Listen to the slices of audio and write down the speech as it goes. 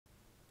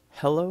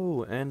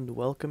Hello and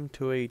welcome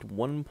to a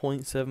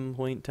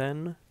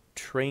 1.7.10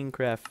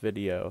 Traincraft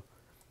video.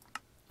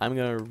 I'm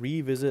gonna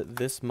revisit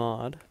this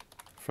mod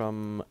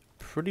from a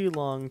pretty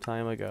long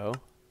time ago.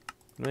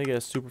 I'm gonna get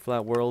a super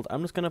flat world.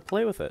 I'm just gonna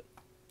play with it.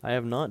 I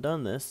have not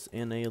done this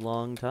in a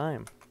long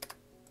time.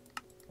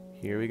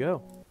 Here we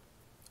go.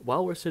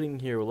 While we're sitting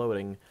here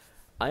loading,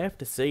 I have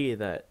to say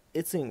that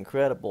it's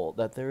incredible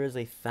that there is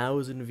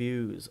 1,000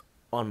 views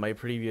on my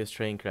previous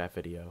Traincraft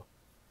video.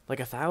 Like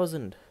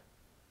 1,000.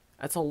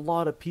 That's a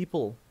lot of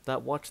people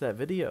that watch that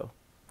video.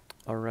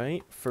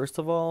 Alright, first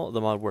of all, the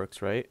mod works,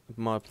 right?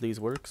 The mod please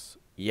works.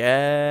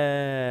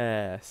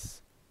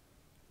 Yes!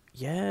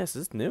 Yes,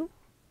 is this new?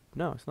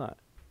 No, it's not.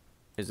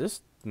 Is this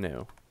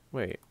new?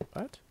 Wait,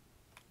 what?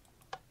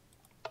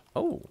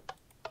 Oh,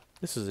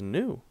 this is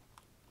new.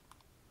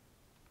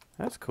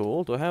 That's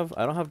cool.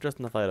 I don't have just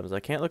enough items.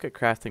 I can't look at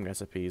crafting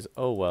recipes.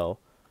 Oh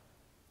well.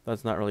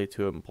 That's not really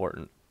too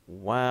important.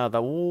 Wow,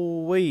 that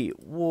wait,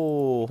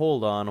 whoa,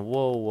 hold on,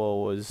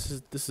 whoa,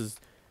 this is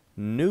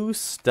new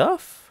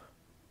stuff?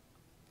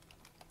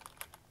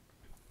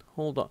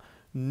 Hold on,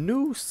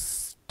 new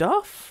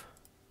stuff?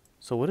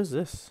 So what is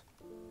this?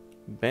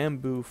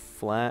 Bamboo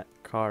flat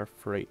car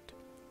freight.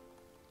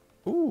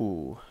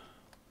 Ooh,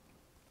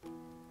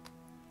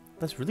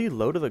 that's really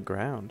low to the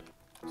ground.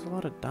 There's a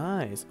lot of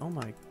dyes. Oh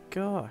my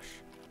gosh.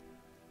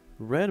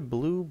 Red,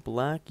 blue,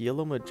 black,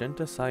 yellow,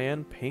 magenta,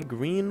 cyan, pink,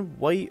 green,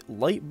 white,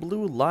 light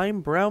blue,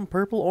 lime, brown,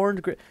 purple,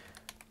 orange, gray.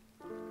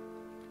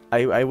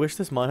 I wish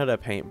this mod had a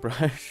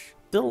paintbrush.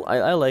 Still,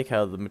 I like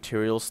how the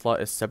material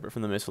slot is separate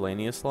from the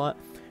miscellaneous slot.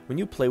 When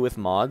you play with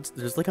mods,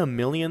 there's like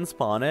 1,000,000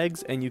 spawn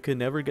eggs and you can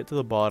never get to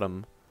the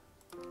bottom.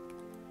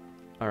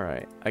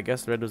 Alright, I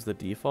guess red was the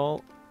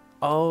default.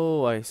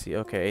 Oh, I see.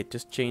 Okay, it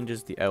just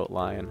changes the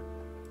outline.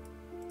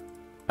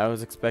 I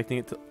was expecting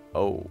it to...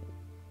 Oh.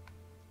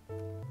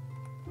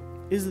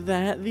 Is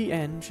that the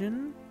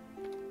engine?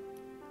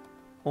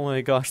 Oh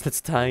my gosh,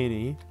 that's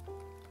tiny.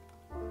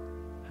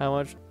 How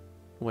much?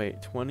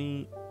 Wait,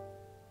 20...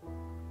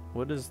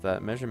 What is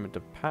that measurement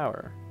of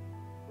power?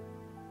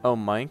 Oh,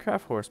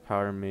 Minecraft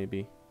horsepower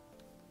maybe.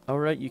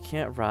 Alright, you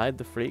can't ride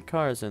the freight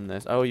cars in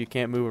this. Oh, you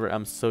can't move around.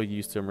 I'm so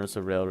used to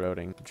immersive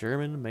railroading.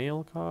 German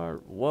mail car?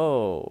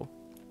 Whoa.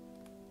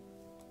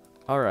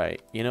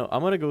 Alright, you know,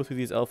 I'm gonna go through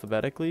these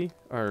alphabetically.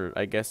 Or,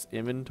 I guess,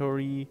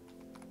 inventory-ly.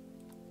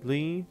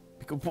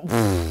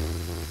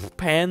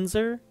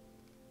 PANZER?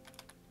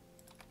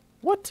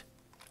 What?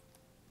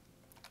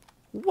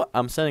 What?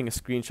 I'm sending a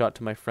screenshot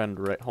to my friend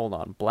right. Hold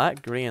on.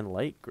 Black, gray, and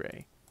light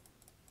gray.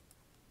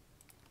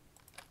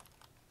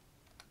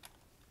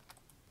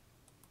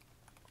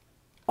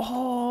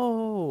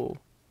 Oh,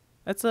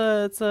 it's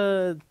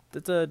a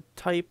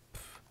type.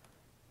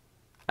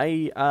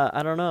 I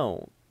don't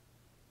know.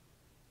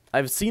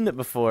 I've seen it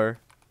before.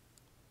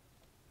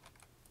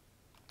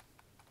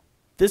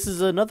 This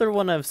is another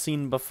one I've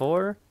seen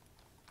before.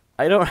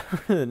 I don't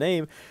remember the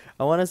name.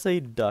 I want to say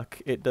duck.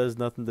 It does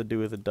nothing to do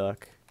with a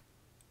duck.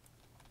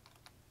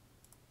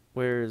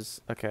 Where's...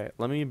 Okay,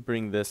 let me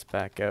bring this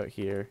back out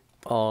here.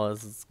 Oh,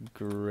 this is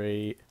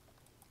great.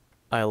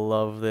 I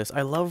love this.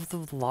 I love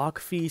the lock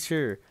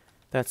feature.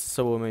 That's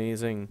so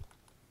amazing.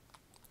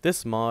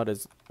 This mod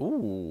is...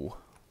 Ooh.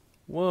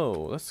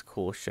 Whoa, that's a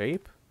cool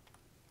shape.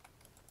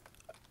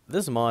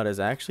 This mod is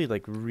actually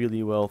like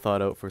really well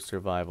thought out for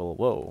survival.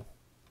 Whoa.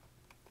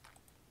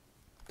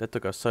 That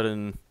took a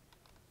sudden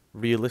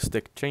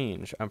realistic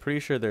change. I'm pretty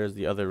sure there's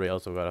the other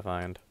rails we've got to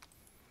find.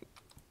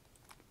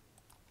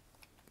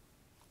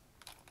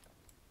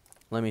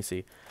 Let me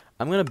see.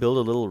 I'm going to build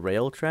a little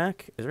rail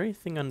track. Is there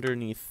anything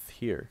underneath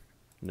here?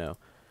 No.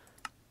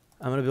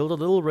 I'm going to build a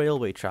little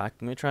railway track.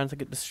 I'm going to try not to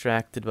get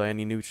distracted by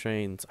any new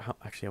trains.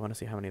 Actually, I want to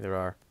see how many there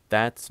are.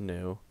 That's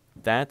new.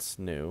 That's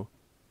new.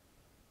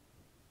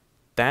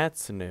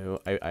 That's new.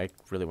 I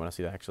really want to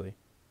see that, actually.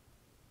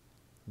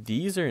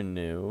 These are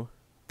new.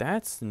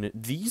 That's new.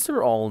 These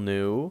are all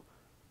new.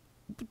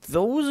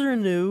 Those are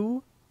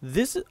new.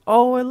 This is...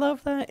 Oh, I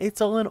love that. It's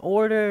all in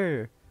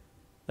order.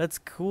 That's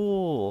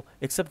cool.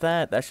 Except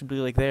that should be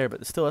like there,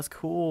 but still, that's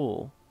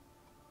cool.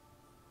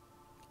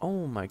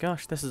 Oh my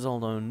gosh, this is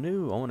all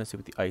new. I want to see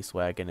what the ice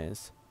wagon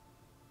is.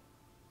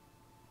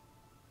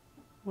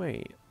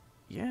 Wait.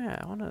 Yeah,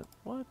 I want to...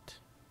 What?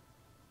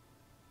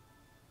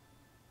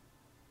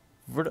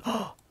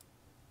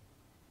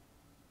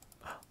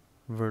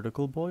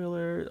 Vertical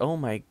boiler. Oh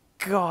my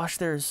gosh,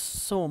 there's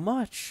so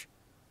much.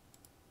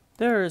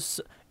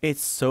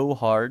 It's so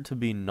hard to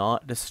be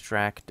not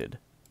distracted.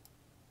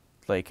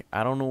 Like,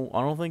 I don't know, I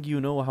don't think you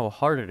know how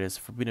hard it is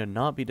for me to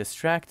not be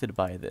distracted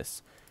by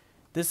this.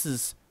 This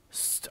is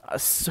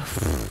so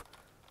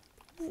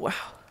wow.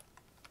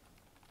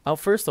 Oh,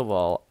 first of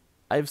all,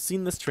 I've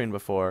seen this train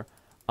before.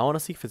 I want to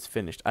see if it's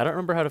finished. I don't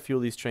remember how to fuel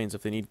these trains,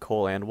 if they need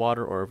coal and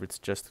water or if it's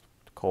just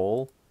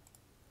coal.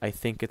 I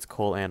think it's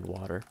coal and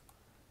water.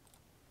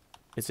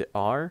 Is it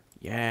R?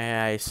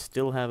 Yeah, I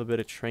still have a bit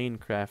of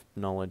Traincraft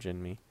knowledge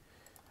in me.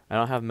 I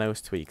don't have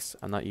mouse tweaks.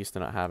 I'm not used to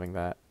not having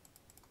that.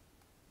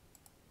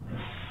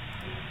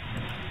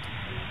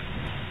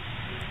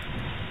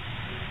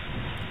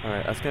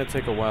 Alright, that's gonna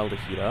take a while to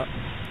heat up.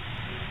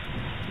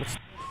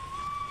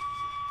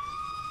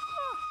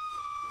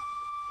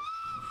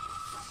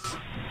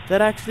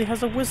 That actually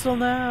has a whistle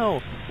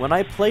now! When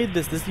I played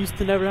this used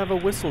to never have a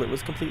whistle. It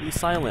was completely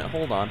silent.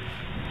 Hold on.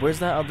 Where's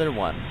that other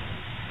one?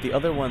 The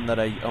other one that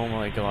I... Oh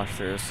my gosh,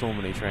 there are so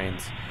many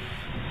trains.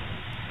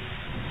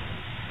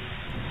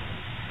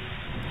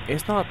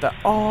 It's not that...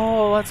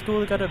 Oh, that's cool.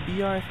 They got a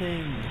BR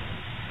thing.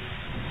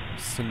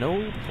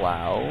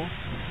 Snowplow?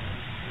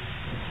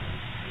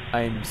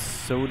 I'm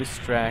so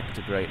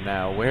distracted right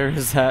now. Where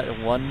is that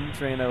one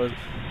train I was...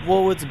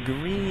 Whoa, it's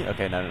green.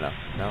 Okay, no.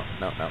 No,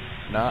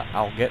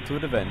 I'll get to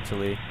it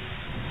eventually.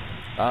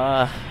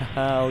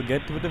 I'll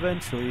get to it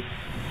eventually.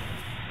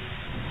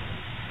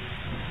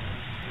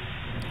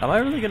 Am I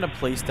really gonna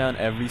place down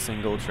every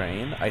single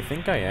train? I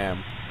think I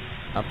am.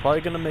 I'm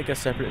probably gonna make a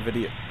separate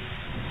video.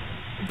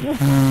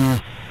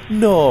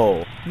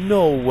 No!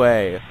 No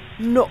way!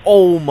 No!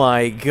 Oh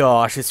my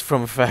gosh, it's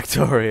from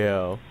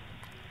Factorio.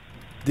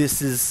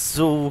 This is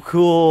so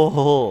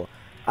cool!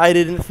 I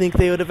didn't think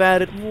they would have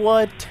added...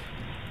 What?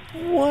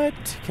 What?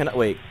 Can I...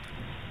 Wait.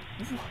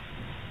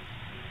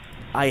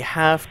 I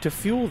have to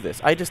fuel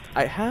this.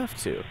 I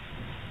have to.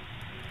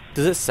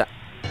 Does it sound...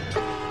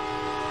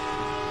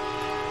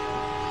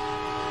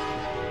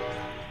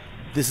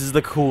 This is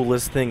the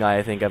coolest thing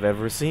I think I've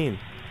ever seen.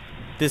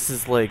 This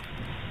is like...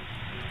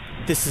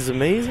 This is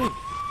amazing.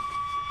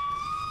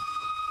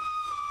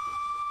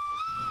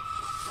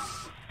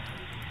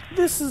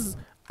 This is...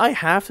 I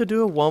have to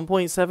do a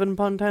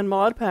 1.7.10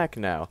 mod pack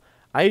now.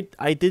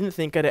 I didn't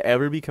think I'd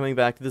ever be coming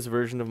back to this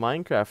version of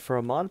Minecraft for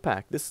a mod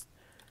pack.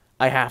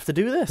 I have to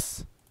do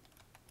this.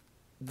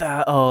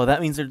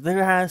 That means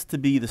there has to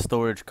be the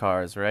storage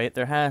cars, right?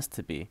 There has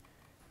to be.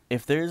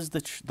 If there's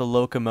the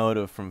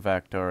locomotive from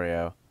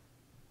Factorio.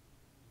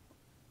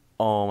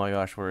 Oh my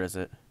gosh, where is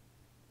it?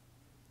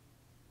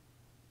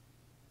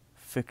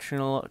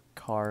 Fictional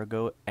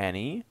cargo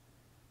any?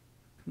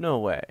 No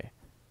way.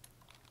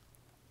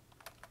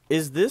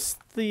 Is this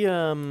the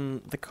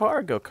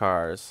cargo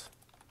cars?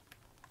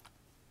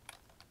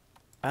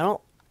 I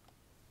don't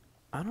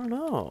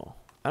know.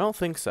 I don't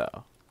think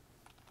so.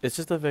 It's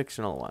just a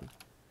fictional one.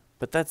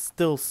 But that's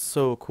still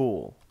so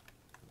cool.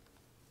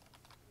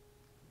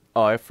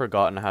 Oh, I've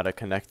forgotten how to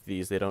connect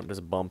these. They don't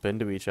just bump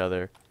into each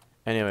other.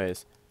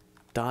 Anyways,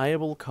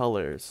 dyeable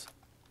colors.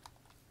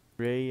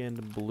 Gray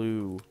and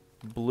blue.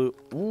 Blue.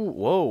 Ooh,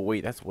 whoa,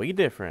 wait, that's way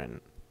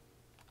different.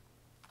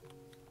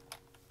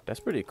 That's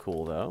pretty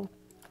cool, though.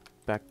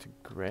 Back to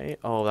gray.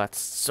 Oh, that's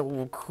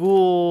so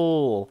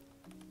cool.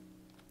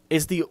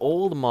 It's the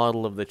old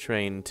model of the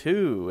train,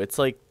 too. It's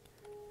like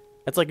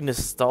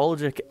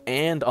nostalgic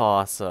and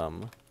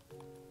awesome.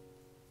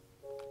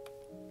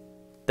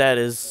 That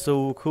is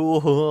so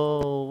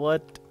cool.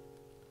 What?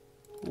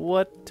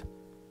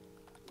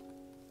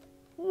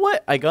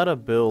 I gotta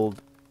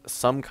build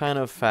some kind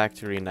of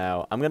factory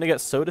now. I'm gonna get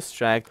so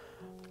distracted.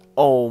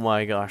 Oh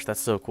my gosh,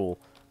 that's so cool.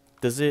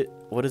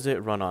 What does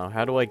it run on?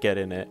 How do I get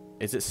in it?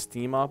 Is it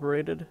steam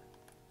operated?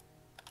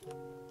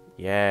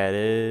 Yeah, it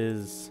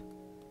is.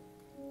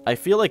 I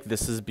feel like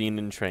this has been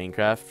in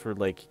Traincraft for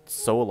like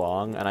so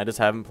long, and I just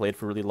haven't played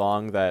for really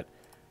long that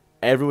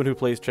everyone who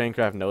plays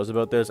Traincraft knows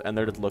about this, and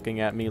they're just looking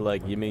at me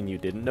like, you mean you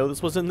didn't know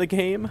this was in the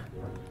game?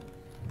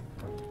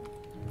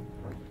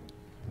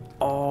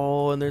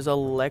 Oh, and there's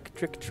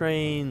electric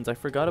trains. I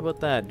forgot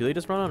about that. Do they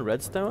just run on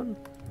redstone?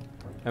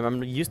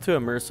 I'm used to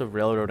immersive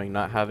railroading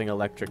not having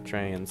electric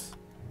trains.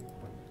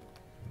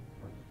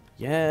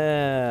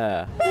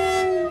 Yeah.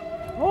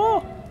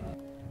 Oh.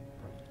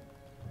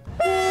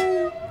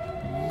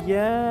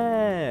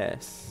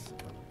 Yes.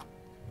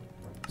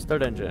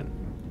 Start engine.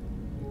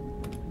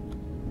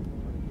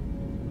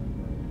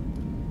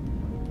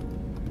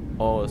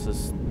 Oh, this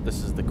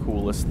is the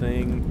coolest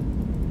thing.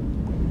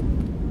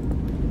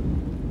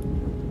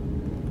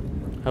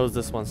 How does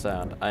this one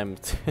sound?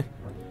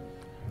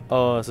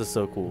 Oh, this is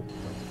so cool.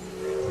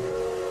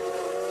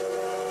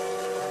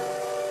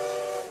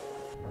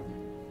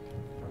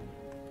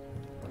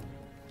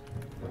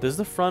 Does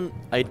the front...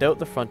 I doubt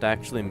the front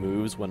actually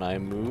moves when I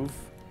move.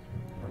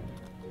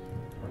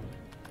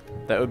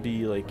 That would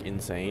be, like,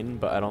 insane,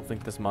 but I don't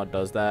think this mod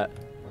does that.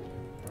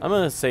 I'm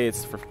gonna say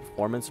it's for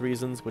performance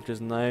reasons, which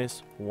is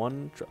nice.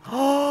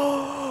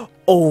 Oh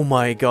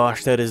my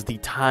gosh, that is the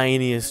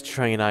tiniest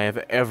train I have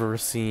ever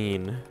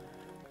seen.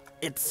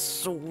 It's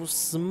so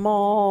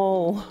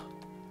small.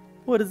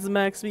 What is the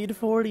max speed?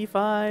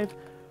 45.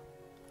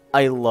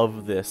 I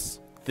love this.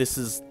 This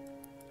is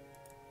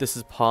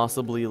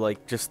possibly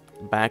like just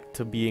back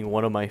to being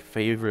one of my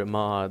favorite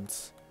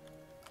mods.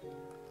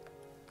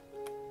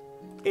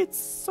 It's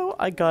so...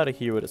 I gotta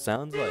hear what it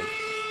sounds like.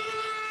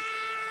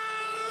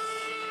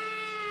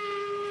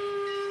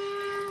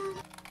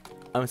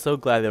 I'm so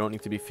glad they don't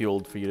need to be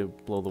fueled for you to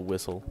blow the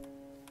whistle.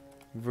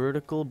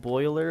 Vertical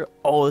boiler.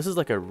 Oh, this is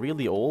like a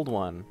really old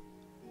one.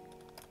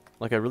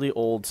 Like a really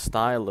old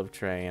style of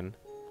train.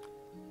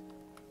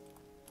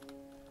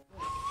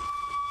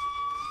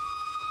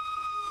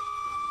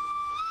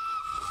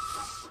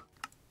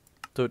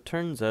 So it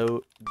turns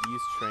out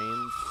these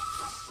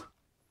trains...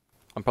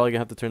 I'm probably gonna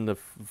have to turn the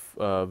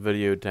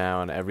video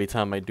down every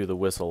time I do the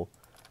whistle.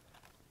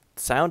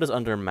 Sound is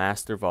under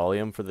master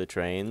volume for the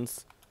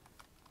trains.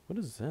 What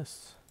is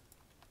this?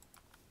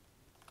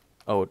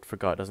 Oh, it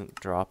forgot, it doesn't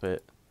drop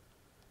it.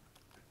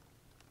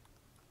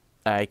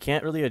 I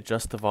can't really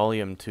adjust the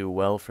volume too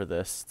well for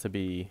this to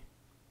be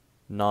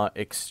not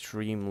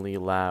extremely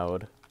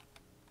loud.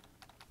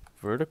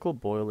 Vertical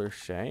boiler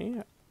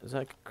shay? Is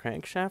that a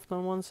crankshaft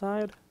on one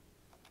side?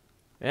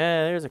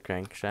 Yeah, there's a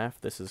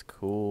crankshaft. This is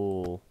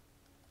cool.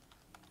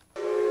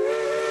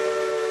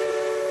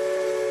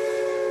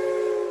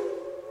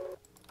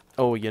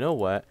 Oh, you know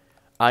what?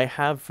 I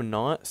have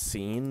not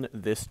seen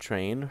this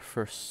train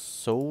for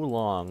so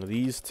long.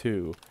 These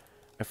two.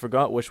 I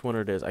forgot which one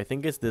it is. I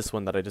think it's this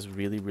one that I just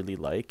really, really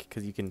like,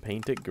 because you can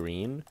paint it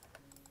green.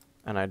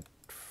 And I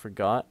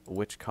forgot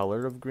which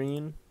color of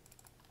green.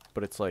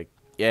 But it's like,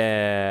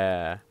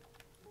 yeah.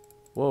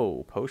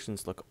 Whoa,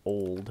 potions look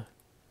old.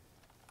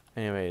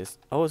 Anyways.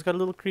 Oh, it's got a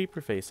little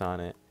creeper face on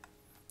it.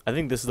 I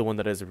think this is the one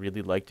that I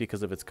really liked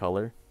because of its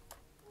color.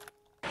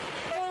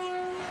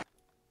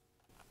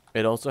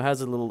 It also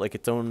has a little, like,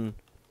 its own...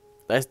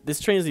 This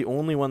train is the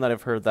only one that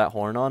I've heard that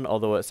horn on,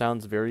 although it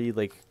sounds very,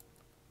 like...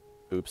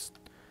 Oops.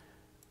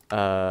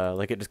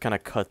 Like it just kind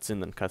of cuts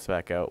in and cuts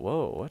back out.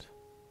 Whoa, what?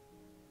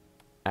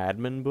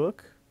 Admin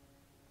book?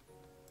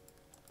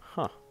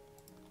 Huh.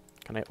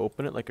 Can I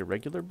open it like a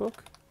regular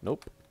book?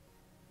 Nope.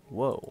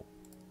 Whoa.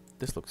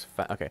 This looks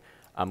fast. Okay,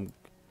 I'm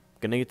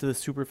gonna get to the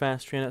super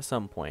fast train at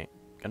some point.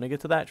 Gonna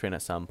get to that train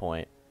at some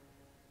point.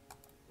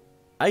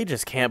 I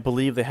just can't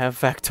believe they have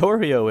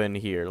Factorio in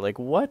here. Like,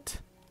 what?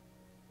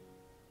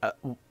 I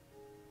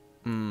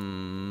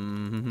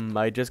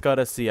just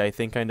gotta see. I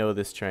think I know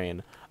this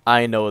train.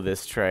 I know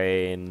this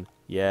train.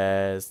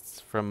 Yes,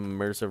 it's from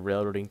Immersive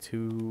Railroading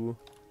 2.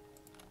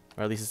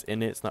 Or at least it's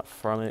in it. It's not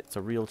from it. It's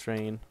a real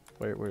train.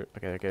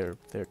 Okay, there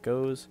it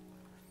goes.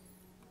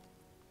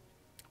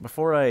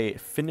 Before I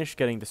finish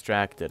getting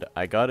distracted,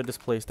 I gotta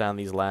just place down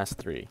these last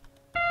three.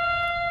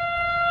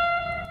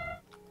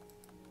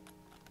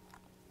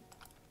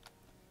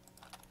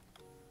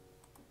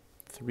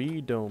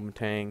 Three dome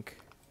tank.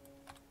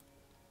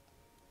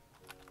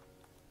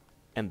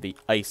 And the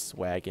ice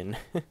wagon.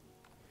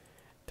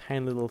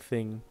 Tiny little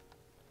thing.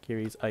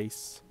 Carries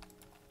ice.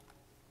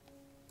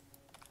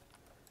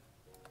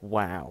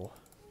 Wow.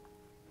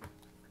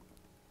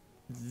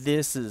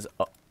 This is...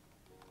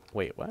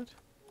 wait, what?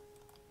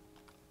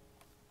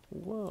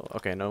 Whoa.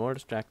 Okay, no more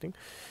distracting.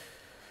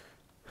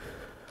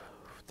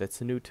 That's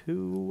a new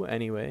 2.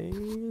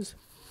 Anyways.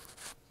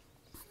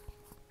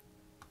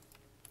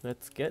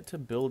 Let's get to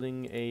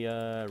building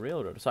a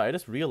railroad. Sorry, I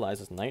just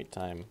realized it's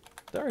nighttime.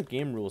 There are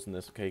game rules in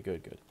this. Okay,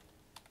 good, good.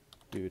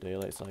 Do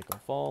daylight cycle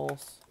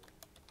false.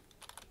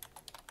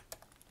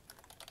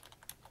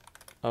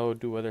 Oh,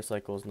 do weather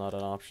cycle is not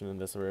an option in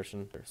this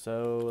version.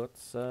 So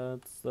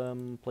let's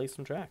play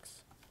some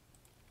tracks.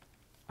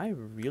 I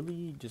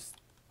really just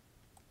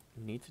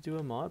need to do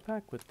a mod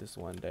pack with this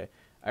one day.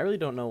 I really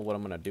don't know what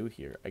I'm gonna do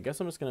here. I guess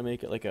I'm just gonna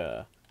make it like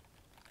a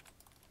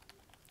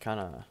kind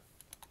of,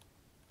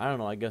 I don't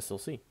know, I guess we'll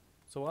see.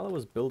 So while I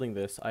was building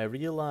this, I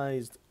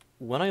realized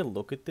when I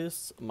look at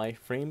this, my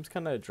frames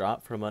kind of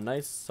drop from a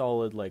nice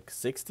solid like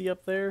 60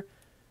 up there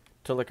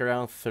to like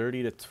around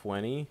 30 to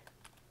 20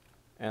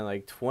 and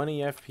like 20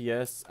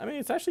 FPS. I mean,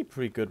 it's actually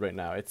pretty good right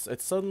now. It's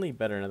suddenly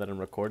better now that I'm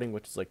recording,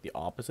 which is like the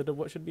opposite of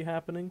what should be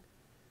happening.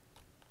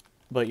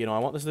 But, you know, I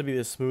want this to be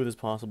as smooth as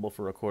possible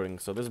for recording,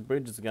 so this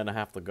bridge is gonna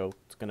have to go.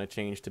 It's gonna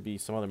change to be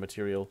some other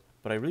material.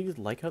 But I really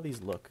like how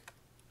these look.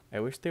 I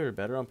wish they were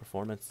better on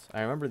performance.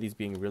 I remember these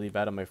being really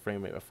bad on my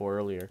frame rate before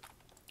earlier.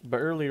 But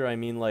earlier, I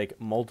mean like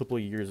multiple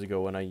years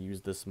ago when I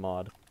used this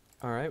mod.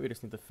 Alright, we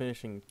just need the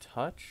finishing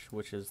touch,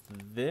 which is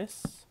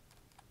this.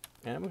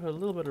 And I'm gonna put a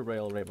little bit of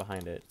rail right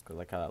behind it, because I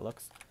like how that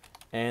looks.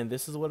 And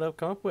this is what I've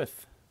come up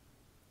with.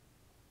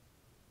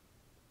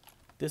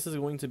 This is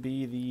going to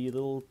be the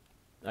little,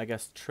 I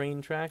guess,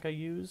 train track I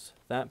use.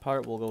 That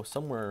part will go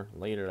somewhere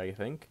later, I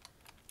think.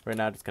 Right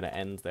now, it's gonna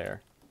end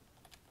there.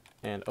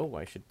 And, oh,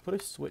 I should put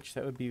a switch.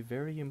 That would be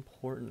very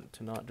important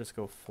to not just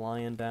go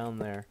flying down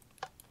there.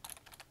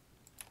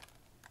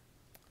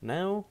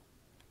 Now,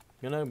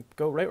 I'm gonna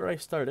go right where I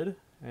started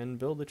and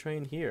build the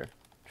train here.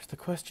 Just the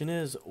question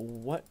is,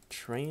 what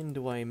train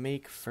do I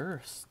make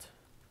first?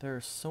 There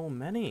are so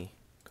many.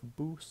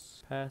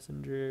 Caboose,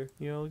 passenger,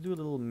 you know, do a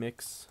little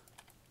mix.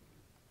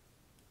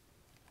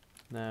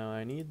 Now,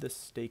 I need the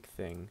stake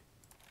thing.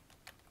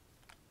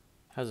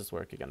 How's this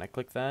work again? I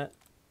click that.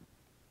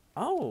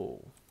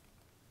 Oh!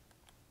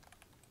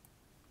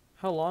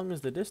 How long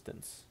is the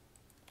distance?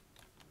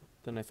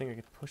 Then I think I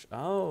could push.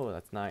 Oh,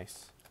 that's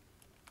nice.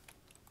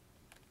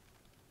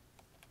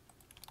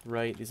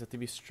 Right, these have to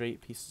be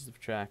straight pieces of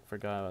track.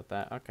 Forgot about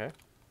that. Okay.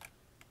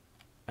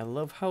 I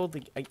love how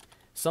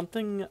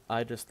something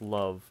I just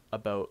love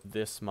about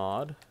this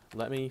mod.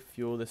 Let me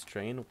fuel this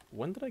train.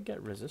 When did I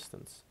get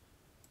resistance?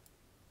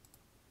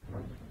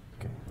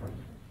 Okay.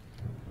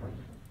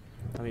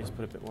 Let me just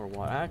put a bit more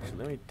water. Actually,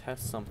 let me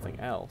test something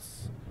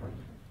else.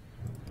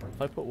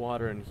 If I put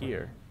water in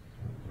here.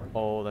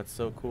 Oh, that's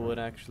so cool. It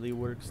actually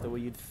works the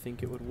way you'd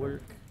think it would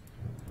work.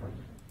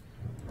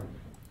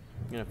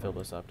 I'm gonna fill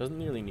this up.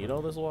 Doesn't really need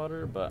all this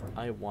water, but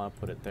I want to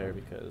put it there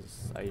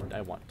because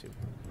I want to.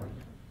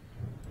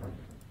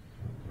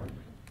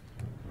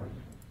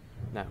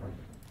 Now,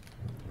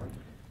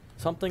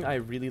 something I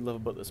really love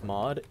about this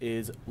mod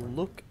is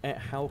look at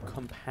how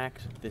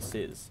compact this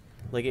is.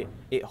 Like,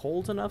 it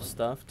holds enough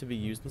stuff to be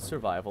used in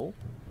survival.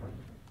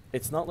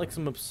 It's not like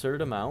some absurd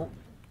amount.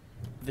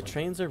 The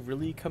trains are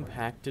really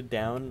compacted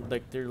down,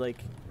 like they're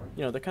like,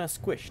 you know, they're kind of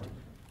squished.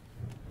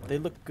 They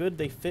look good,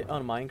 they fit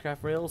on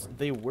Minecraft rails,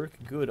 they work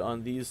good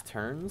on these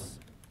turns.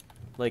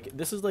 Like,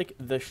 this is like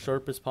the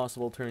sharpest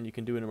possible turn you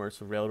can do in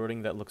immersive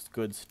railroading that looks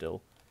good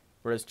still.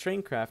 Whereas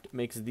Traincraft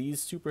makes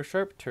these super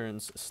sharp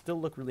turns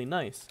still look really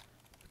nice.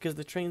 Because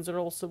the trains are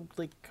also,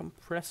 like,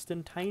 compressed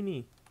and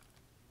tiny.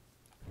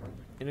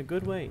 In a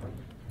good way.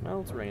 Well,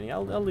 it's raining.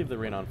 I'll leave the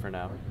rain on for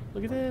now.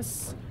 Look at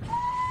this!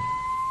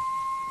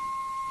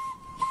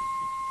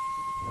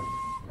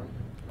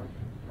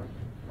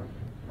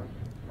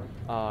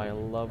 Oh, I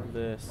love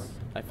this.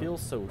 I feel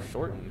so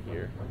short in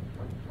here.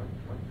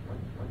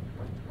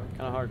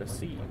 Kind of hard to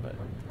see, but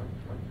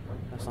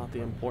that's not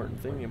the important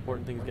thing. The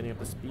important thing is getting up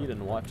to speed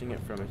and watching it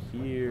from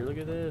here. Look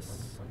at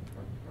this.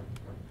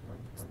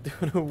 It's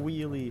doing a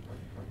wheelie.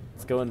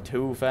 It's going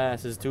too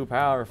fast. It's too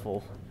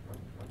powerful.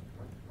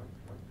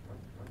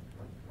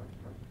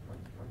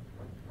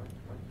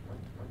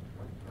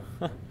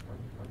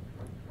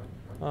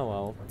 Oh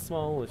well,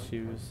 small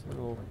issues.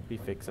 It'll be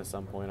fixed at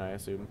some point, I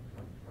assume.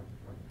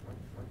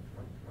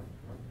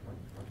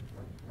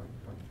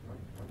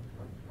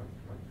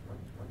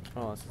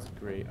 Oh, this is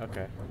great.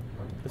 Okay.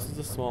 This is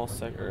a small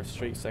or a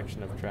straight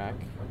section of track.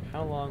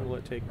 How long will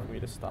it take for me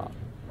to stop?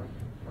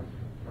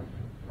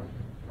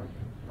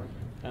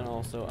 And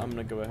also, I'm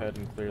gonna go ahead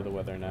and clear the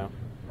weather now.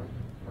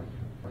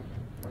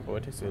 Oh,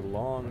 it takes a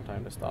long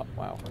time to stop.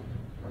 Wow.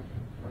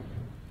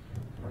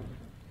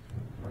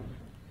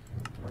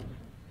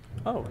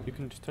 Oh, you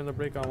can just turn the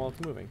brake on while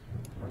it's moving.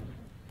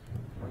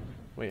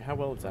 Wait, how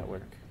well does that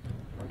work?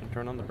 Can I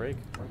turn on the brake?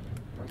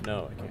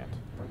 No, I can't.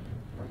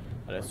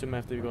 I assume I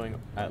have to be going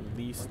at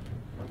least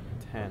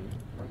 10.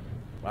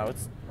 Wow,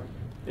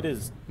 it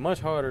is much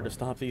harder to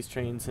stop these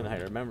trains than I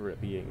remember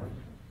it being.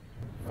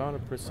 Found a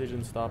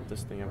precision stop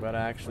this thing. I've got to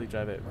actually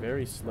drive it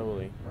very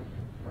slowly.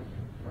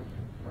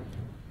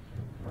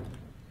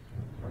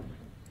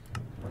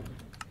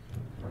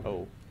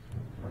 Oh.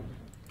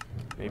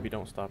 Maybe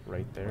don't stop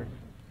right there.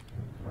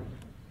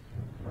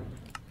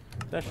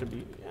 That should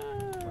be,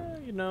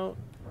 you know,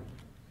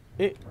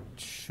 it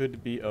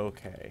should be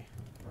okay.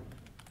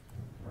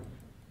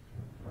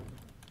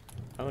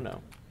 Oh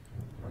no.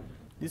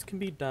 These can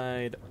be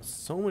dyed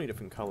so many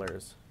different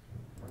colors.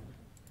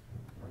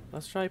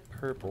 Let's try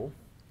purple.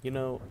 You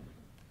know,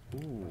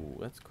 ooh,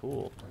 that's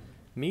cool.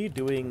 Me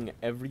doing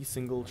every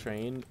single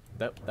train,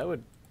 that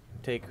would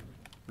take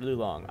really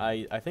long.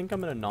 I think I'm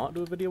gonna not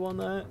do a video on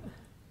that.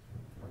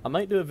 I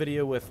might do a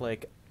video with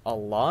like a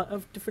lot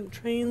of different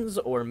trains,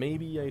 or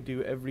maybe I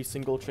do every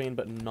single train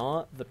but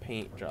not the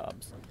paint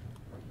jobs.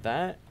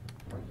 That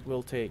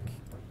will take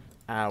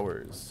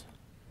hours.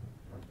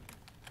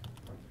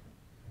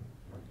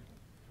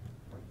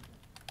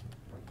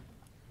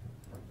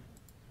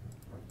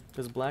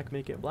 Does black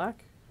make it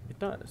black? It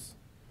does.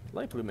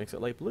 Light blue makes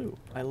it light blue.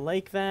 I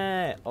like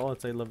that! Oh,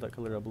 I love that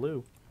color of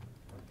blue.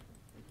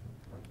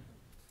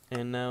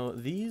 And now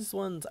these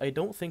ones, I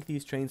don't think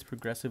these trains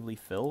progressively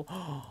fill.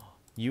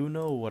 You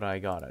know what I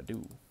gotta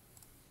do.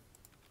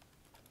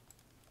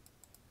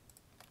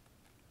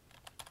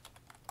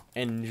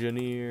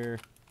 Engineer.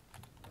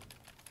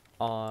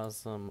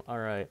 Awesome.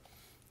 Alright.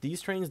 These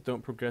trains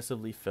don't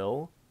progressively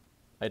fill.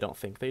 I don't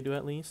think they do,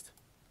 at least.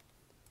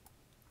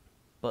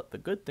 But the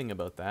good thing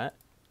about that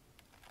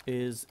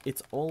is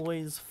it's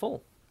always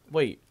full.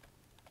 Wait,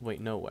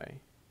 no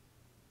way.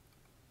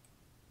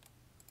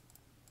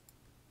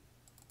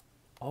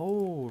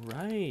 Oh,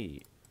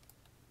 right.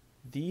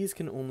 These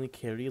can only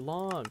carry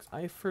logs.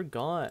 I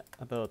forgot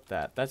about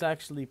that. That's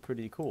actually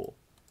pretty cool.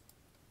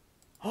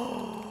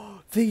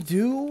 Oh, they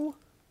do?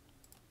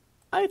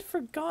 I'd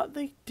forgot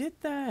they did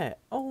that.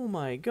 Oh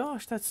my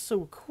gosh, that's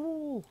so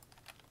cool.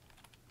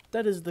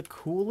 That is the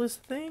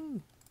coolest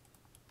thing.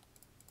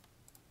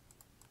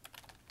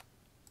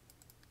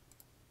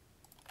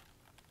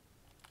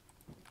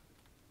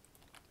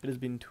 It has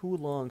been too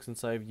long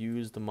since I've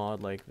used a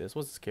mod like this.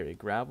 What's this carry?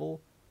 Gravel,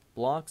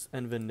 blocks,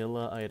 and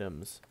vanilla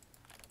items.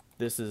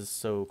 This is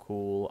so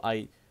cool.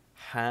 I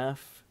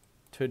have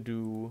to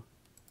do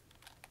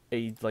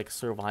a like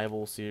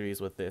survival series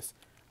with this.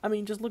 I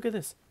mean, just look at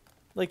this.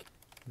 Like,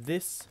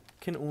 this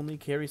can only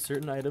carry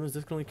certain items.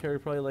 This can only carry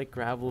probably like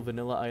gravel,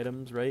 vanilla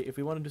items, right? If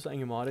we want to do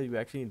something modded, you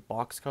actually need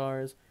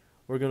boxcars.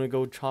 We're gonna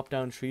go chop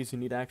down trees. You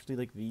need actually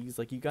like these.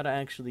 Like, you gotta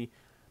actually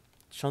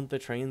shunt the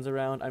trains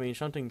around. I mean,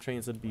 shunting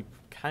trains would be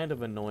kind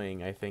of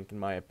annoying, I think, in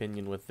my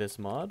opinion, with this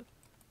mod.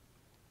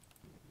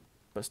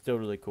 but still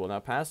really cool. Now,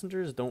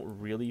 passengers don't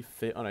really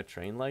fit on a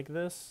train like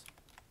this,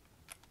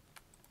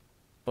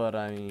 but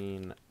I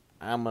mean,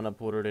 I'm gonna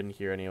put it in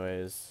here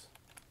anyways.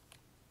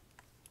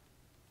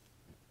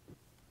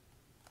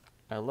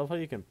 I love how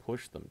you can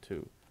push them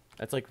too.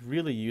 That's like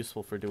really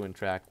useful for doing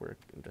track work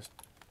and just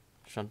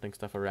shunting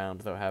stuff around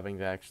without having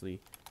to actually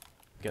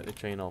get the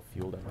train all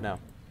fueled up. Now,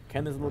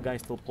 can this little guy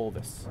still pull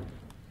this?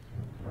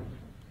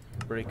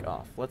 Break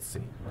off. Let's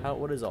see.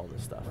 What is all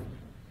this stuff?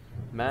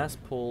 Mass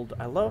pulled.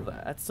 I love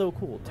that. That's so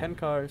cool. 10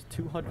 cars,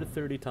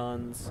 230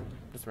 tons.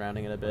 Just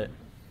rounding it a bit.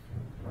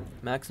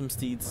 Maximum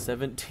speed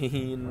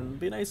 17.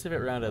 Be nice if it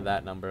rounded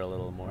that number a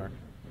little more.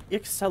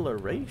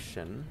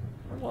 Acceleration?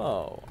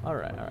 Whoa.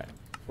 Alright, alright.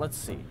 Let's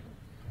see.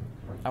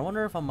 I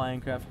wonder if a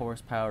Minecraft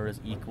horsepower is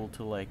equal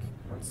to like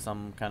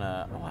some kind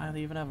of... Oh, wow,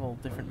 they even have a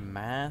different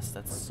mass.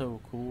 That's so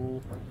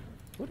cool.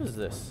 What is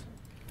this?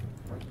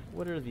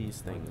 What are these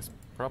things?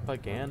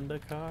 Propaganda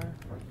car?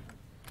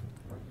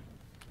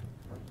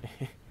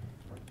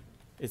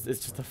 It's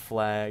just a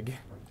flag.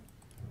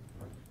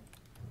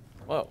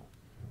 Whoa.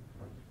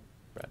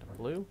 Red,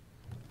 blue?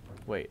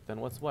 Wait, then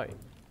what's white?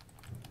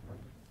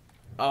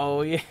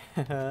 Oh yeah,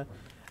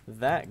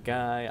 that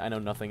guy. I know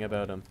nothing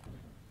about him.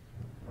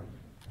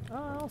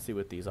 I'll see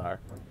what these are.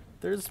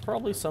 There's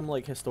probably some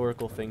like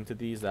historical thing to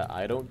these that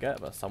I don't get,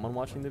 but someone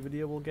watching the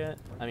video will get.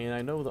 I mean,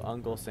 I know the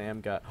Uncle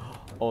Sam got...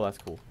 Oh, that's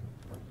cool.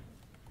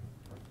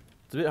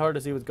 It's a bit hard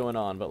to see what's going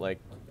on, but like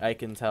I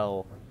can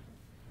tell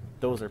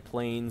those are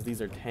planes,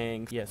 these are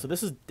tanks. Yeah, so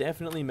this is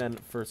definitely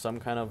meant for some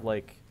kind of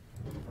like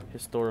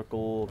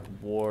historical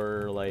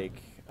war,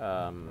 like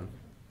I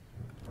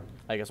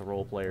guess a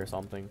role play or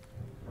something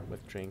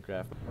with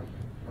Traincraft.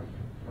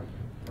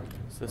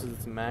 So this is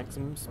its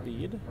maximum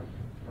speed.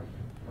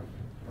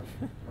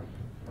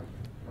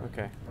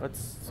 Okay,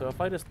 so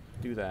if I just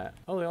do that,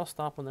 oh, they all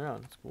stop on their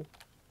own. That's cool.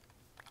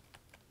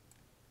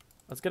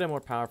 Let's get a more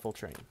powerful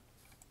train.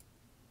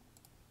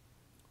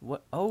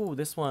 What? Oh,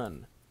 this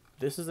one.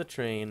 This is a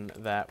train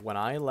that when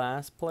I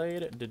last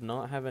played did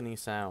not have any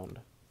sound.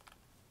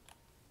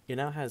 It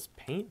now has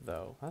paint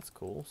though. That's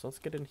cool. So let's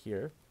get in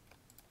here.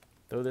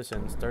 Throw this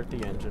in, start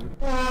the engine.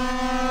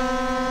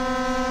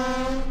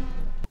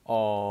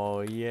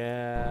 Oh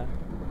yeah.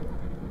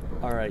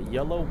 Alright,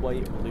 yellow,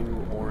 white,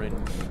 blue,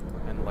 orange,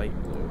 and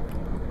light blue.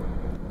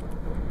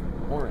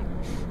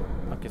 Orange.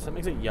 Okay, so that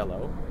makes it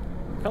yellow.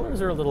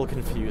 Colors are a little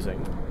confusing.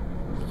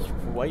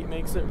 White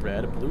makes it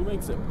red, blue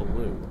makes it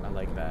blue. I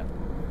like that.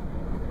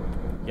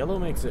 Yellow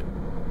makes it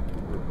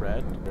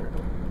red,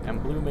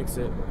 and blue makes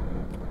it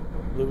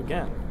blue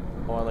again.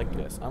 Oh, I like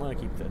this. I'm gonna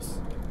keep this.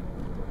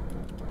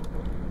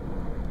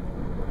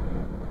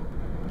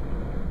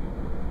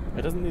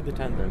 It doesn't need the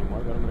tender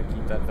anymore, but I'm gonna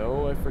keep that.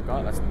 Though I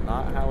forgot, that's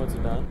not how it's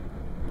done.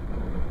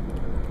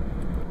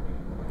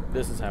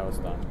 This is how it's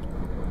done.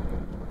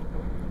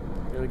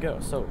 Here we go.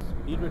 So,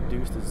 speed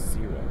reduced is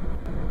 0.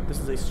 This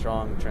is a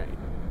strong train.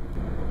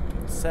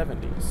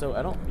 70. So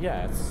I don't...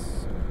 Yeah,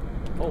 it's...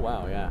 Oh,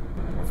 wow, yeah.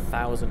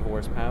 1,000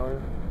 horsepower.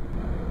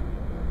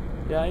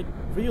 Yeah,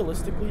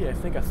 realistically, I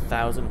think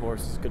 1,000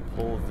 horses could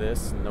pull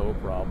this no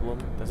problem.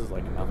 This is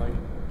like nothing.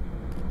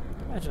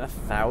 Imagine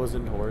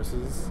 1,000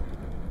 horses.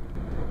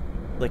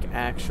 Like,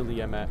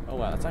 actually, I'm at... Oh,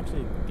 wow, that's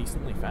actually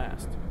decently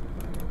fast.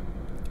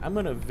 I'm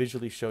gonna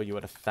visually show you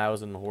what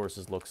 1,000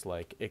 horses looks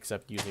like,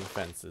 except using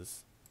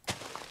fences.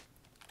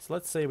 So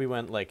let's say we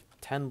went, like,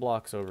 10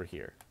 blocks over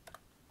here.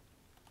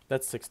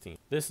 That's 16.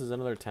 This is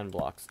another 10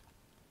 blocks.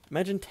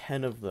 Imagine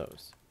 10 of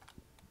those.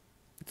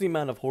 It's the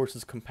amount of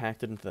horses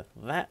compacted into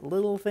that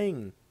little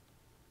thing.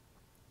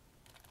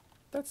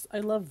 I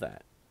love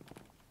that.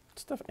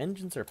 Stuff,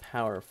 engines are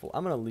powerful.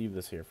 I'm gonna leave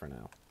this here for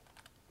now.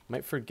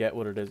 Might forget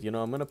what it is. You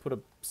know, I'm gonna put a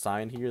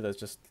sign here that's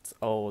just...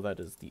 Oh, that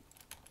is the...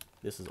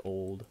 This is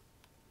old.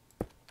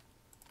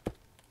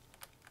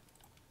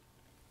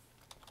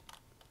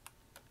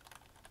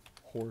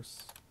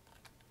 Horse.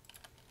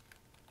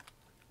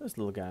 This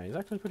little guy is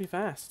actually pretty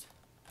fast.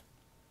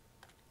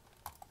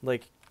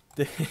 Like,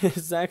 this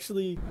is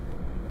actually...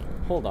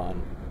 Hold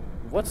on.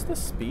 What's the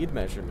speed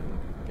measurement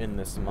in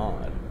this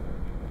mod?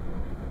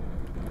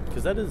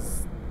 Because that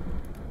is...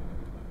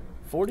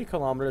 40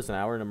 kilometers an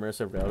hour in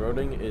immersive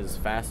railroading is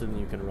faster than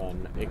you can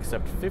run,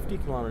 except 50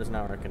 kilometers an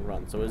hour I can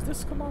run. So is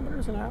this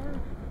kilometers an hour?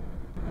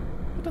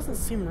 It doesn't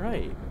seem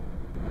right.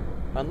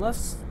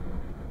 Unless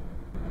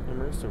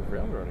immersive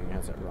railroading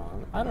has it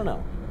wrong. I don't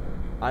know.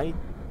 I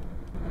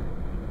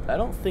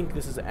don't think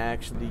this is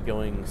actually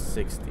going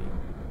 60.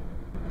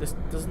 This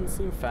doesn't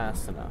seem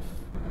fast enough.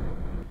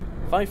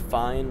 If I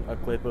find a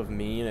clip of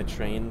me in a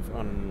train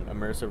on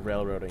immersive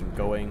railroading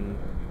going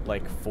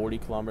like 40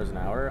 kilometers an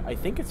hour, I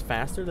think it's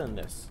faster than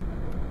this.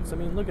 So I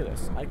mean, look at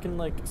this. I can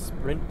like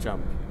sprint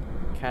jump,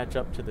 catch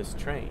up to this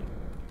train.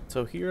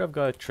 So here I've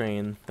got a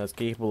train that's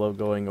capable of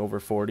going over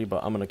 40,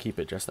 but I'm gonna keep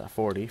it just at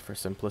 40 for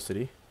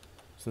simplicity,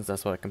 since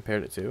that's what I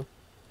compared it to.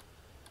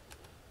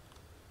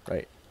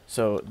 Right.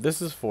 So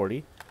this is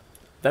 40.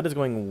 That is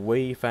going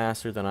way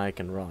faster than I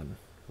can run.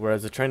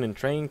 Whereas the train in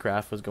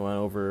Traincraft was going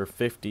over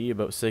 50,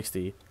 about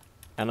 60,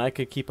 and I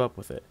could keep up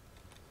with it.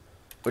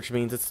 which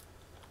means it's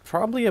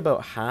probably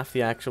about half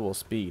the actual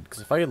speed.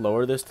 Because if I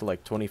lower this to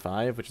like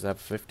 25, which is at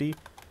 50,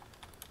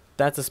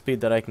 that's a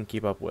speed that I can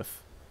keep up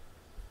with.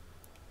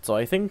 So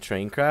I think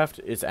Traincraft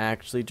is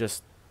actually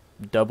just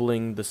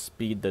doubling the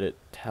speed that it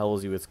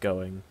tells you it's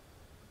going.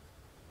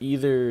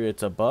 Either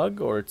it's a bug,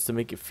 or it's to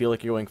make it feel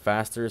like you're going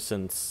faster,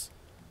 since,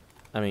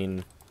 I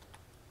mean,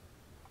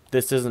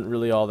 this isn't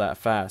really all that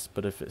fast,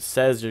 but if it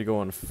says you're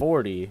going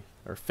 40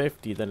 or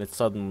 50, then it's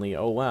suddenly,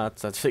 oh wow,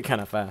 it's actually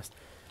kind of fast.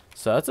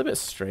 So that's a bit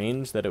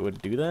strange that it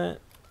would do that,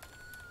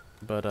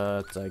 but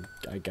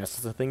I guess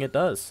it's a thing it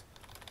does.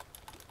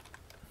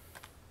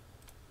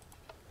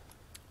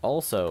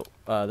 Also,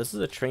 this is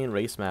a train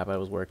race map I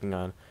was working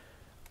on.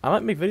 I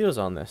might make videos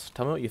on this.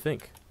 Tell me what you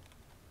think.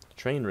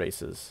 Train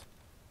races.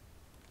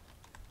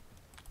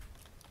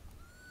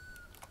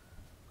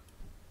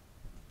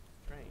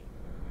 Train.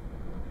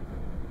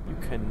 You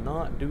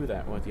cannot do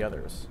that with the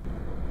others.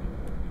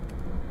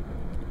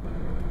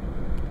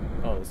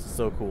 Oh, this is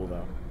so cool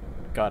though.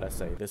 Gotta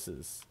say, this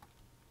is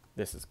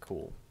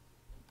cool.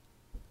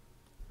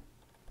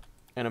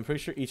 And I'm pretty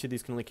sure each of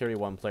these can only carry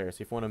one player,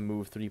 so if you want to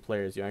move 3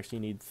 players, you actually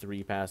need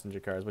 3 passenger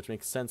cars, which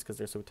makes sense because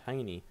they're so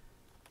tiny.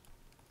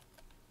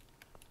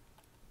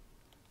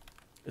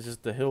 It's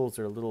just the hills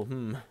are a little,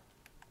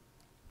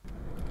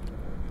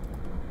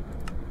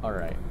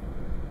 Alright.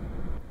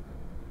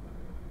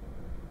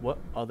 What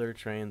other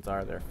trains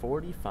are there?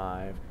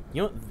 45.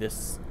 You know what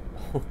this...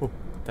 Oh,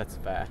 that's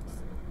fast.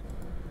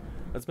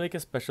 Let's make a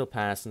special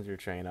passenger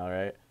train,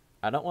 alright?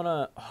 I don't want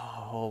to...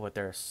 Oh, but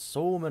there are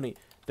so many...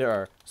 There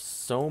are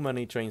so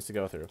many trains to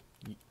go through.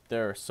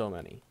 There are so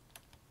many.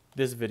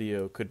 This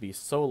video could be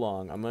so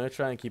long. I'm going to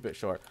try and keep it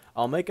short.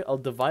 I'll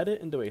divide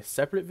it into a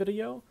separate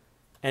video.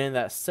 And in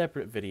that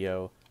separate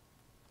video,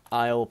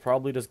 I'll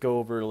probably just go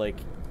over, like,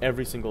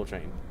 every single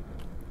train.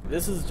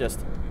 This is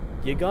just...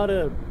 You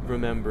gotta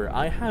remember,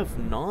 I have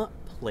not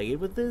played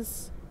with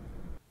this.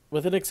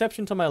 With an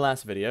exception to my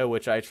last video,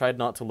 which I tried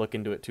not to look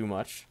into it too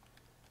much.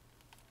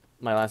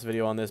 My last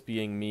video on this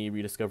being me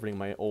rediscovering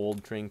my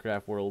old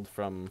Traincraft world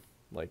from,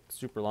 like,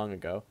 super long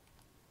ago.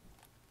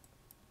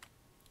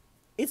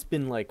 It's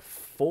been like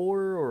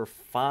 4 or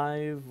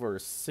 5 or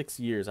 6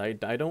 years. I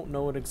don't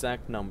know an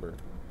exact number.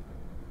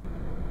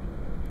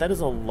 That is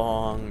a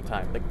long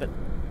time. Like, that...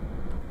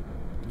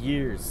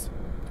 Years.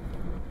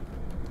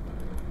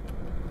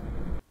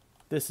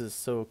 This is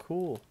so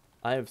cool.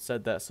 I have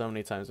said that so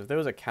many times. If there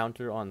was a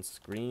counter on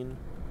screen...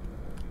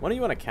 Why don't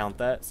you want to count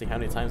that? See how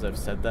many times I've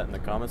said that in the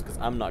comments? Because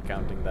I'm not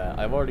counting that.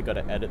 I've already got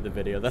to edit the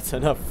video. That's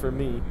enough for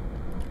me.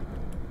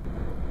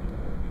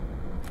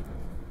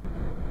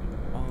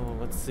 Oh,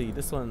 let's see.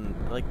 This one,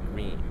 I like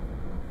green.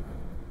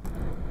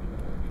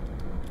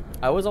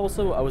 I was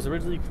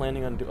originally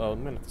planning on oh,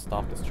 I'm going to have to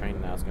stop this train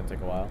now. It's going to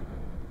take a while.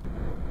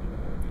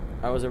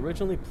 I was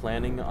originally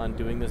planning on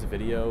doing this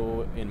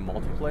video in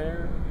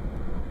multiplayer.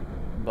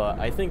 But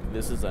I think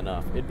this is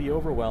enough. It'd be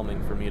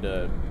overwhelming for me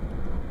to,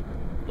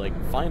 like,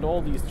 find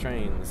all these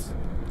trains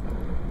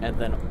and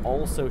then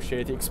also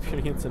share the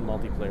experience in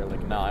multiplayer.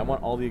 Like, nah, I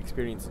want all the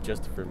experience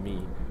just for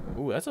me.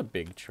 Ooh, that's a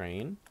big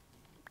train.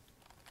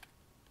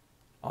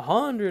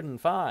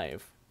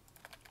 105.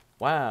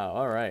 Wow,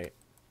 alright.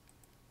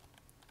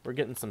 We're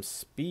getting some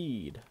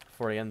speed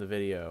before I end the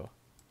video.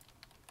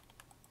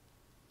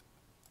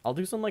 I'll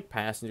do some, like,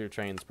 passenger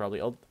trains,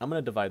 probably. I'm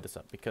gonna divide this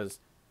up, because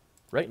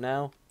right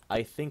now,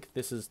 I think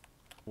this is...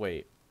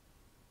 Wait.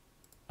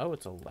 Oh,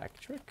 it's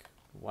electric?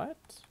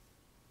 What?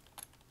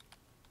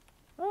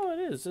 Oh, it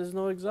is. There's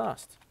no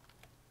exhaust.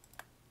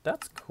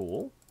 That's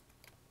cool.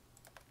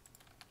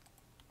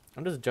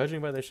 I'm just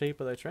judging by the shape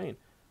of the train.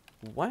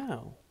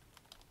 Wow.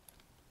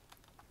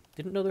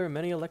 Didn't know there were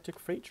many electric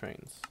freight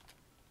trains.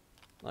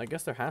 Well, I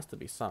guess there has to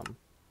be some.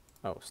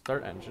 Oh,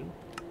 start engine.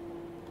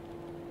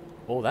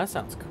 Oh, that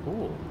sounds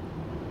cool.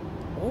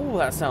 Oh,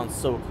 that sounds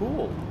so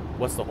cool.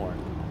 What's the horn?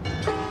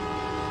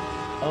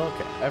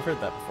 Okay, I've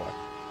heard that before.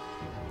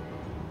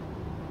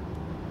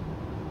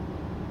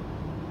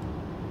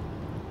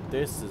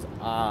 This is...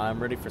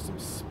 I'm ready for some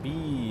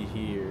speed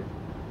here.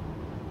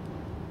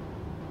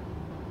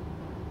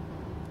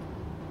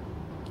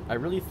 I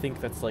really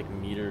think that's like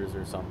meters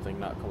or something,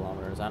 not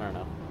kilometers. I don't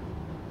know.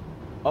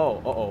 Oh,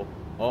 uh-oh.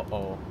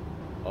 Uh-oh.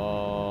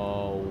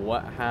 Oh,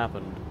 what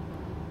happened?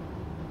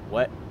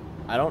 What?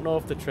 I don't know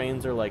if the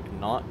trains are, like,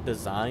 not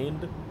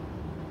designed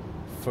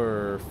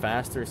for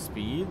faster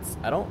speeds.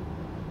 I don't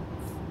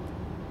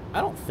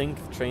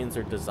think trains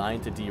are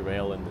designed to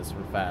derail in this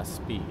for fast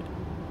speed.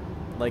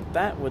 Like,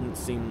 that wouldn't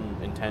seem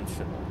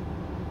intentional.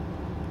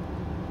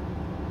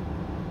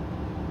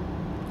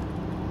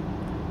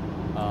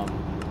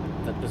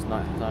 That does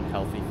not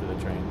healthy for the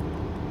train.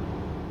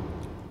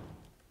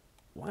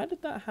 Why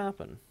did that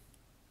happen?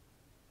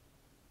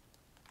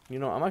 You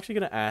know, I'm actually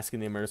gonna ask in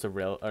the Immersive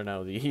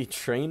the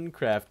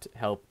Traincraft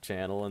help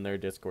channel in their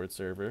Discord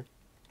server.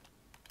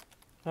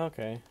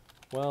 Okay,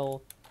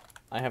 well,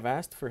 I have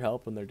asked for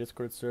help in their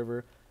Discord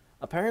server.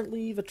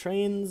 Apparently, the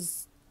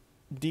trains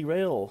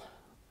derail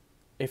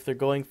if they're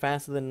going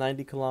faster than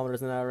 90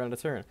 kilometers an hour on a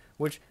turn,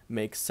 which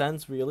makes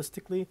sense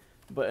realistically,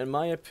 But in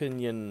my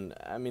opinion,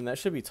 I mean, that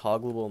should be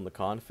toggleable in the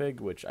config,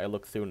 which I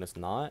looked through and it's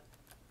not.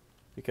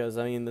 Because,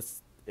 I mean,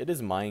 it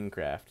is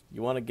Minecraft.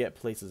 You want to get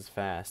places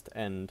fast,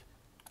 and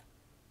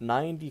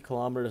 90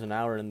 kilometers an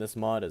hour in this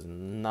mod is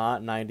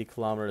not 90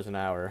 kilometers an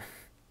hour.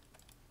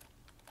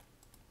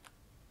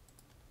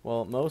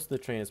 Well, most of the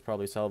train is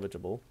probably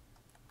salvageable.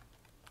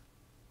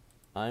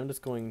 I'm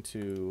just going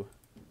to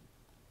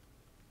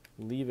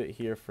leave it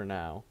here for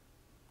now.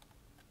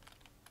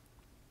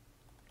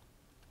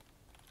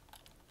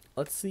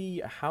 Let's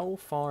see how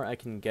far I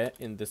can get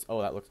in this.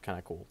 Oh, that looks kind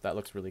of cool. That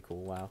looks really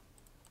cool. Wow.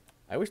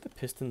 I wish the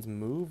pistons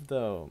moved,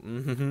 though.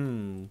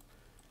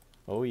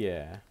 Oh,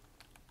 yeah.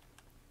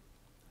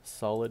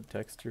 Solid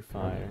texture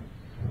fire.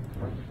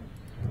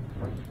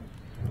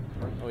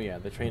 Oh, yeah.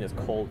 The train is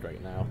cold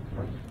right now,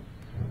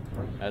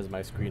 as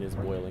my screen is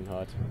boiling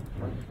hot.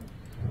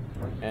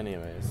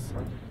 Anyways.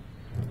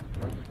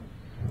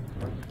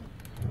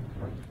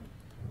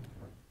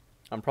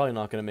 I'm probably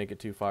not going to make it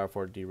too far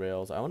before it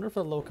derails. I wonder if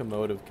the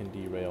locomotive can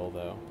derail,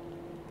 though.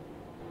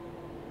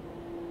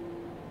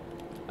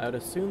 I would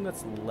assume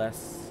that's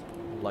less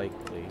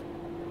likely.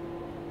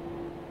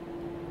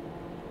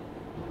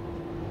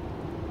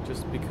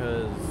 Just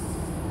because...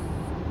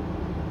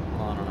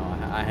 well, I don't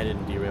know. I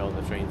didn't derail,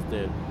 the trains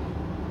did.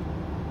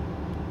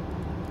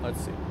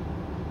 Let's see.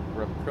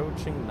 We're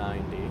approaching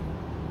 90.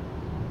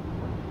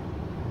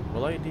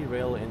 Will I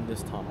derail in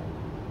this tunnel?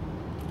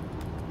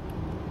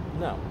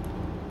 No.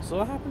 So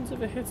what happens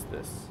if it hits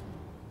this?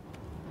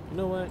 You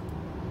know what?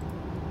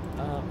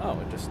 Oh,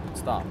 it just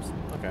stops.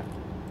 Okay.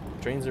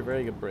 Trains are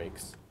very good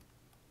brakes.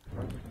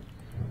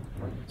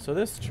 So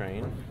this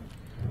train,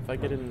 if I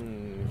get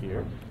in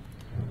here,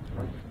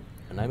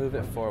 and I move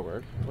it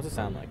forward, what's it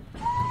sound like?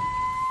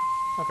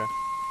 Okay.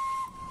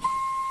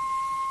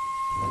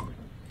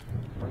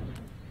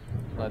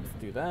 Let's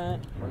do that,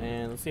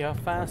 and let's see how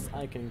fast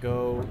I can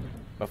go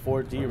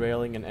before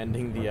derailing and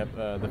ending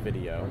the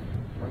video.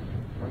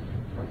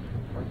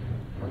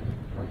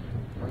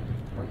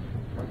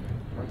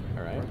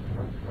 Alright,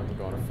 we're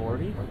going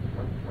 40,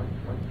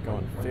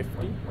 going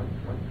 50,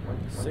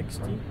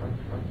 60,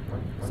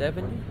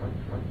 70.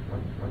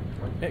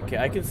 Okay,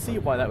 I can see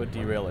why that would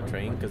derail a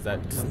train, because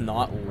that does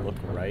not look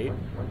right.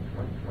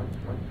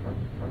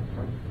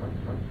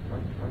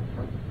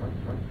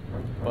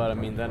 But I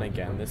mean, then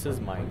again, this is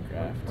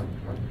Minecraft.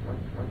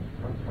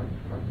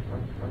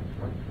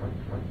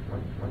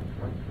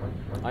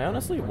 I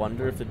honestly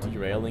wonder if the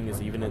derailing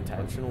is even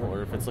intentional,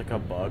 or if it's like a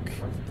bug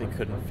they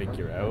couldn't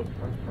figure out.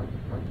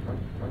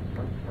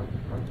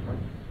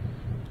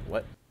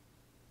 What?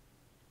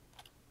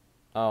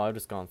 Oh, I've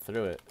just gone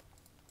through it.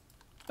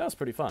 That was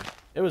pretty fun.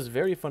 It was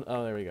very fun.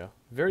 Oh, there we go.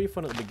 Very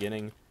fun at the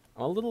beginning.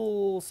 I'm a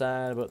little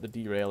sad about the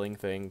derailing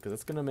thing, because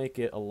it's going to make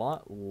it a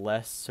lot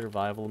less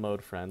survival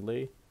mode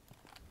friendly.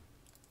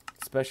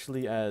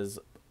 Especially as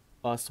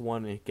us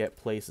wanting to get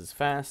places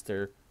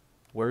faster,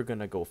 we're going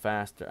to go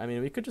faster. I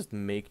mean, we could just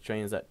make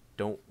trains that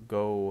don't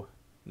go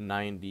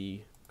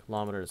 90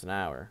 kilometers an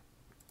hour.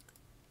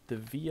 The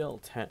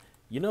VL10.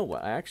 You know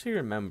what? I actually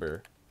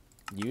remember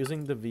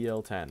using the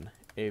VL10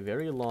 a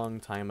very long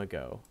time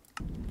ago.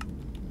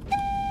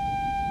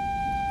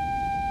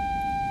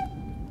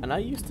 And I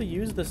used to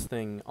use this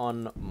thing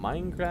on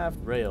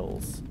Minecraft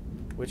rails,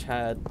 which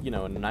had, you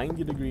know,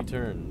 90-degree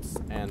turns,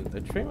 and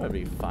the train would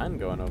be fine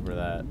going over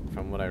that,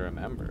 from what I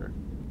remember.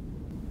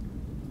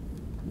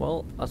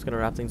 Well, that's gonna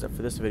wrap things up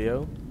for this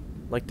video.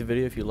 Like the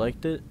video if you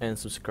liked it, and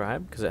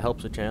subscribe, because it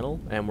helps the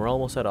channel, and we're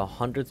almost at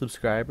 100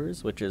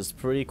 subscribers, which is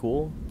pretty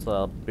cool. It's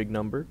a big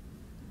number.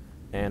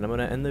 And I'm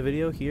gonna end the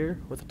video here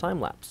with a time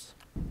lapse.